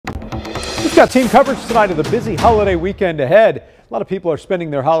We've got team coverage tonight of the busy holiday weekend ahead. A lot of people are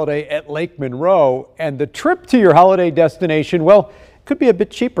spending their holiday at Lake Monroe, and the trip to your holiday destination, well, could be a bit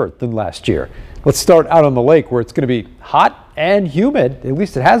cheaper than last year. Let's start out on the lake where it's going to be hot and humid. At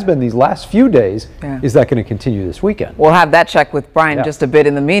least it has been these last few days. Yeah. Is that going to continue this weekend? We'll have that check with Brian in just a bit.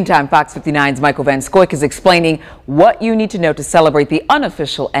 In the meantime, Fox 59's Michael Van Scoik is explaining what you need to know to celebrate the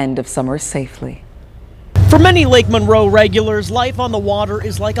unofficial end of summer safely. For many Lake Monroe regulars, life on the water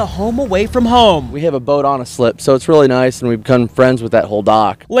is like a home away from home. We have a boat on a slip, so it's really nice, and we've become friends with that whole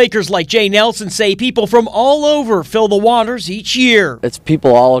dock. Lakers like Jay Nelson say people from all over fill the waters each year. It's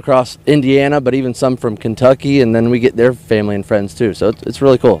people all across Indiana, but even some from Kentucky, and then we get their family and friends too, so it's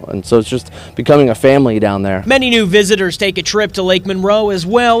really cool. And so it's just becoming a family down there. Many new visitors take a trip to Lake Monroe as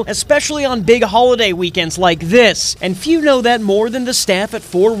well, especially on big holiday weekends like this. And few know that more than the staff at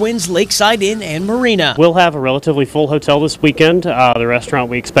Four Winds Lakeside Inn and Marina. We'll have a relatively full hotel this weekend. The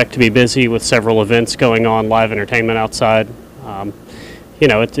restaurant we expect to be busy with several events going on, live entertainment outside. You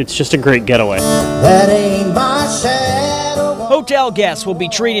know, it's just a great getaway. That ain't my shadow. Hotel guests will be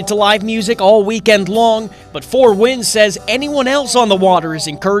treated to live music all weekend long, but Four Winds says anyone else on the water is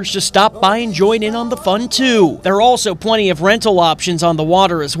encouraged to stop by and join in on the fun too. There are also plenty of rental options on the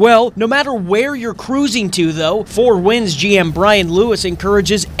water as well. No matter where you're cruising to though, Four Winds GM Brian Lewis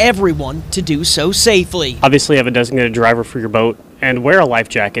encourages everyone to do so safely. Obviously have a designated driver for your boat and wear a life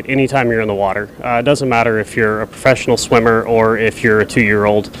jacket anytime you're in the water. It doesn't matter if you're a professional swimmer or if you're a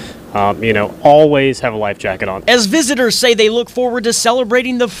 2-year-old. You know, always have a life jacket on. As visitors say they look forward to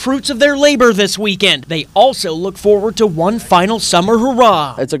celebrating the fruits of their labor this weekend, they also look forward to one final summer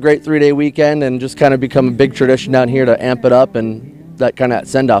hurrah. It's a great 3-day weekend and just kind of become a big tradition down here to amp it up and that kind of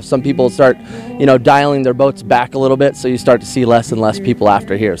send-off. Some people start, you know, dialing their boats back a little bit, so you start to see less and less people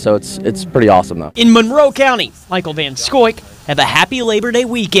after here. So it's pretty awesome though. In Monroe County, Michael Van Scoik, have a happy Labor Day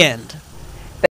weekend.